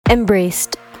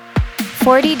Embraced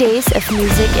 40 Days of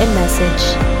Music and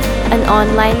Message, an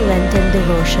online Lenten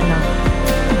devotional.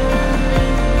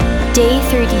 Day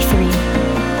 33.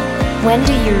 When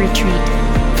do you retreat?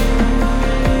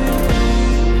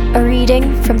 A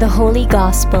reading from the Holy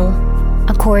Gospel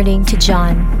according to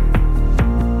John.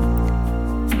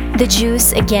 The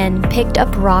Jews again picked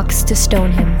up rocks to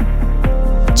stone him.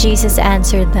 Jesus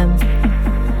answered them,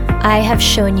 "I have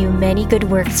shown you many good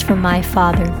works from my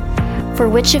Father. For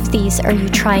which of these are you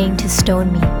trying to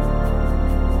stone me?"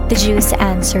 The Jews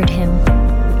answered him,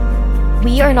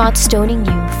 "We are not stoning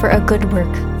you for a good work,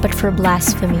 but for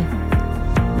blasphemy.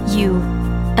 You,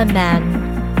 a man,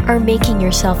 are making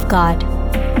yourself God."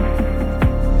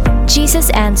 Jesus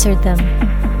answered them,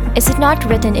 "Is it not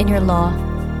written in your law,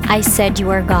 'I said you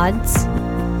are gods'?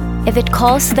 If it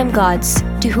calls them gods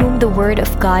to whom the word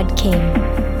of God came,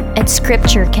 and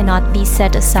scripture cannot be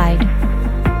set aside,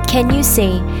 can you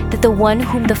say that the one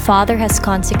whom the Father has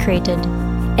consecrated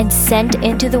and sent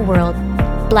into the world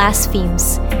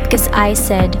blasphemes because I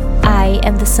said, 'I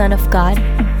am the Son of God'?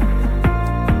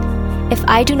 If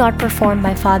I do not perform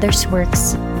my Father's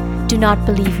works, do not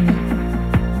believe me.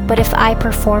 But if I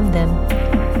perform them,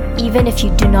 even if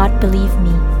you do not believe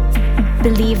me,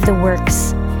 believe the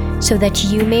works, so that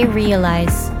you may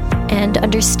realize and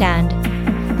understand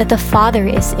that the Father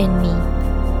is in me,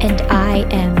 and I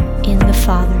am in the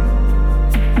Father."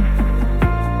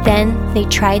 Then they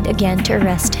tried again to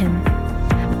arrest him,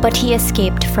 but he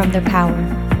escaped from their power.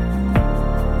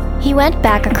 He went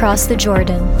back across the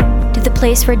Jordan to the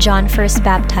place where John first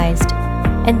baptized,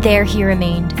 and there he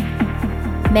remained.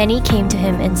 Many came to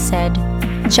him and said,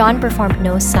 "John performed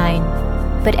no sign,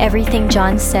 but everything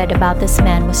John said about this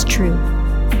man was true."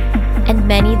 And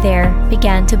many there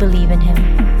began to believe in him.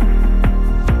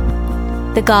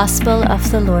 The Gospel of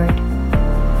the Lord.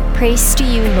 Praise to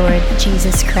you, Lord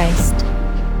Jesus Christ.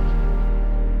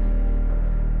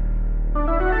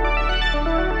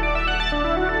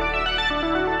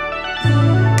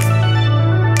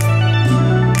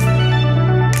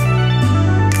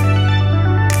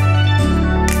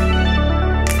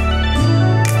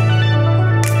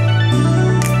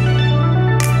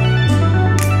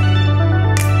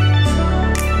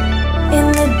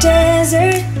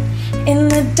 Desert, in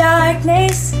the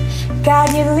darkness, God,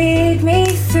 you lead me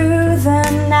through the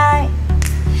night.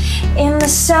 In the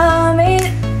summit,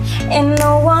 in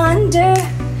the wonder,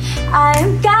 I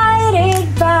am guided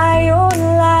by your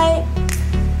light.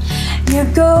 You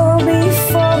go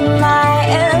before my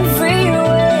every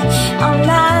way. I'm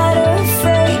not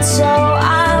afraid, so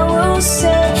I will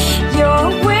say you're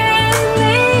with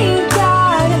me,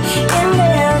 God, in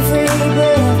every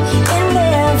breath, in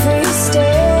every step.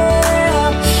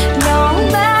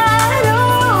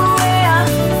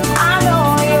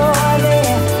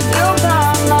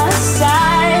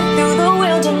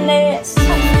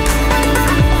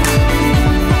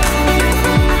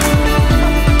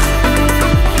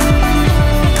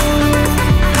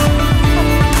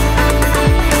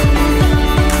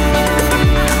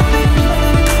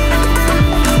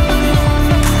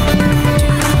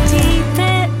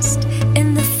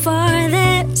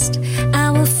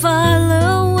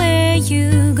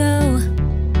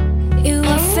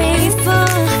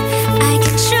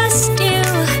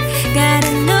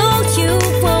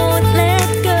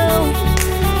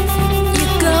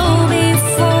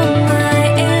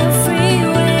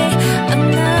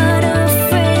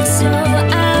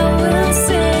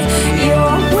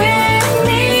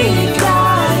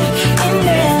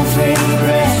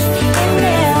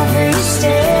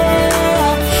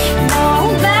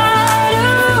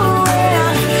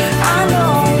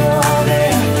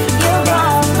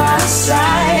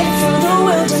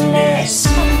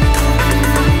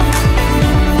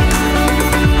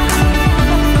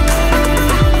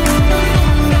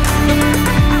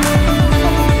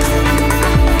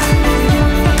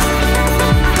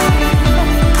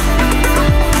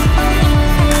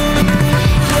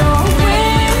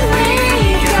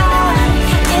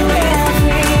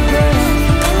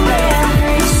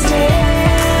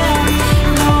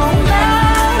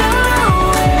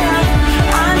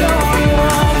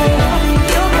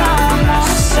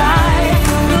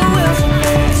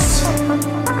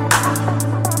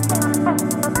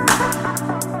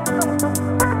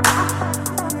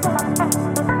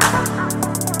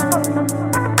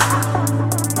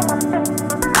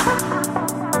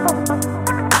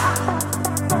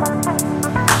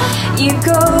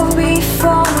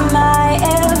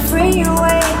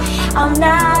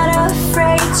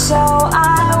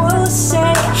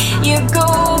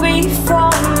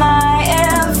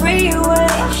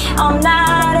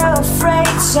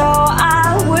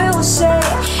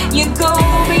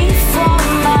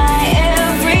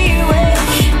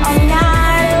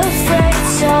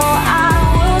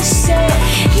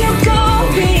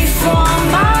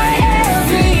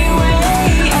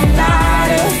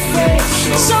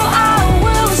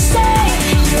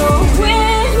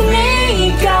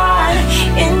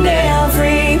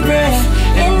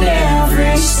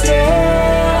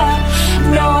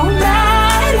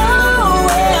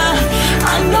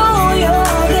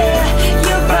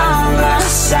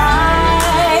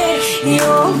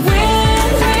 You're with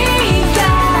me,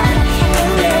 God,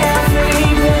 in every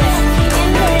breath,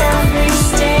 in every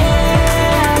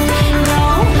step.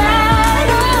 No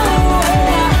matter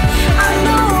where, I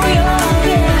know you're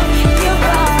there. You're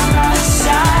by my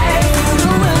side through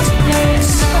the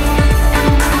wilderness.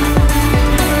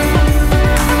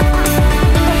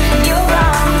 You're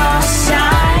by my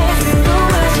side through the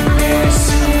wilderness.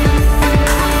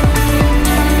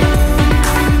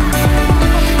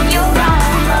 You're by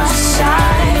my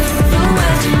side through the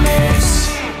wilderness.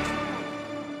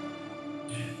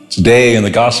 Today in the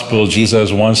gospel,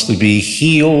 Jesus wants to be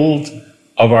healed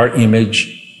of our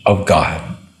image of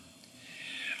God.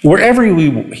 Wherever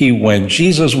he went,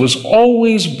 Jesus was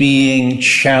always being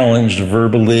challenged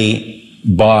verbally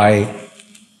by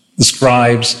the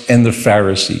scribes and the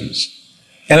Pharisees.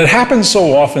 And it happens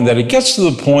so often that it gets to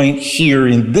the point here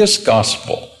in this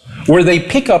gospel where they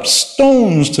pick up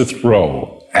stones to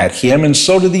throw at him, and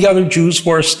so do the other Jews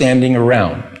who are standing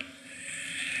around.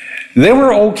 They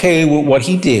were okay with what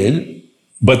he did,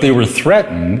 but they were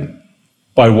threatened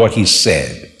by what he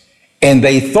said. And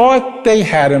they thought they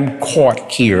had him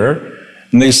caught here.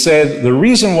 And they said, the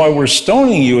reason why we're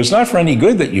stoning you is not for any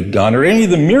good that you've done or any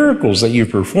of the miracles that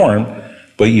you've performed,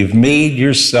 but you've made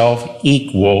yourself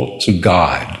equal to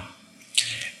God.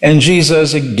 And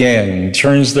Jesus again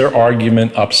turns their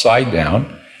argument upside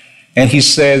down. And he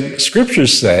said, Scripture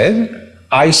said,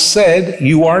 I said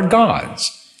you are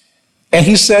gods. And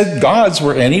he said gods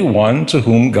were anyone to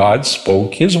whom God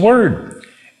spoke his word.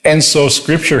 And so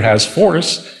Scripture has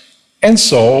force. And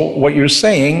so what you're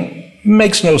saying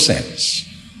makes no sense.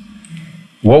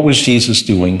 What was Jesus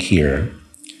doing here?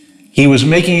 He was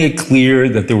making it clear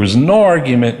that there was no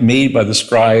argument made by the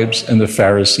scribes and the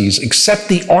Pharisees except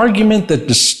the argument that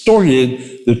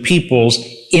distorted the people's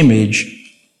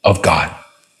image of God.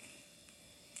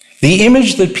 The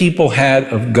image that people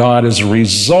had of God as a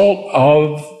result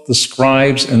of the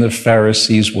scribes and the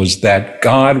Pharisees was that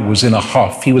God was in a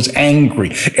huff. He was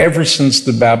angry ever since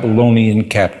the Babylonian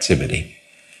captivity.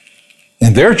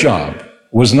 And their job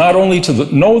was not only to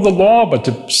know the law, but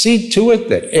to see to it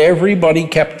that everybody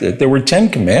kept it. There were 10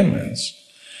 commandments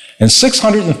and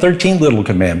 613 little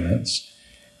commandments.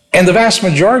 And the vast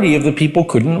majority of the people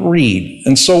couldn't read.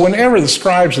 And so whenever the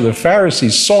scribes or the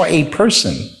Pharisees saw a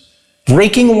person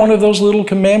breaking one of those little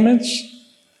commandments,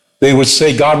 they would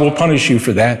say, God will punish you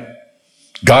for that.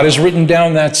 God has written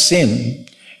down that sin.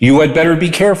 You had better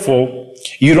be careful.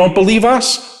 You don't believe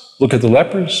us? Look at the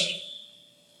lepers.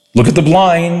 Look at the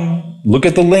blind. Look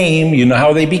at the lame. You know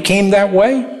how they became that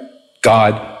way?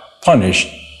 God punished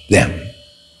them.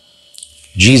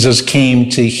 Jesus came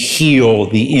to heal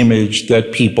the image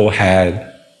that people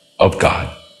had of God.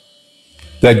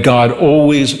 That God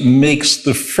always makes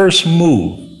the first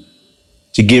move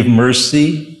to give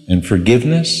mercy and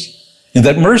forgiveness, and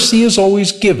that mercy is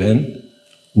always given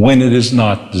when it is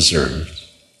not deserved.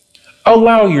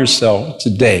 Allow yourself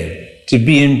today to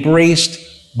be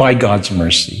embraced by God's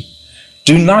mercy.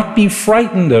 Do not be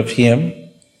frightened of him,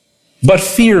 but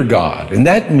fear God. And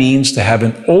that means to have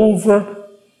an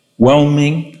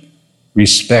overwhelming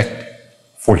respect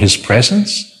for his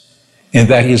presence, and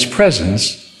that his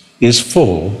presence is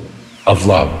full of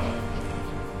love.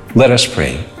 Let us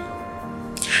pray.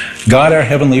 God, our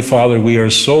Heavenly Father, we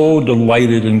are so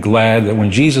delighted and glad that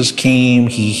when Jesus came,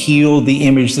 he healed the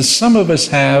image that some of us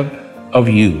have of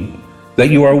you, that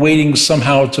you are waiting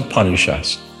somehow to punish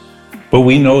us. But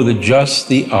we know that just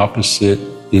the opposite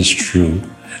is true.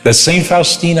 That St.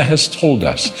 Faustina has told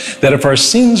us that if our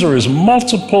sins are as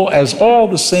multiple as all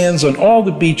the sands on all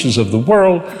the beaches of the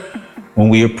world, when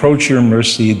we approach your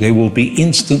mercy, they will be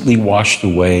instantly washed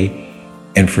away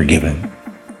and forgiven.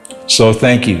 So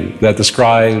thank you that the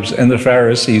scribes and the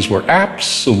Pharisees were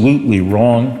absolutely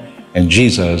wrong and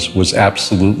Jesus was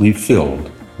absolutely filled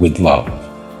with love.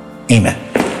 Amen.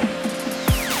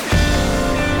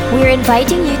 We're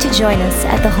inviting you to join us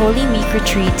at the Holy Week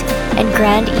Retreat and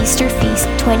Grand Easter Feast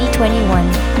 2021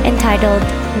 entitled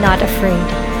Not Afraid.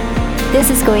 This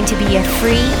is going to be a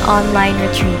free online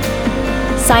retreat.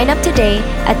 Sign up today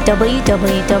at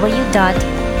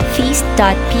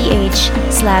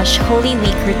www.feast.ph/Holy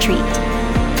Week Retreat.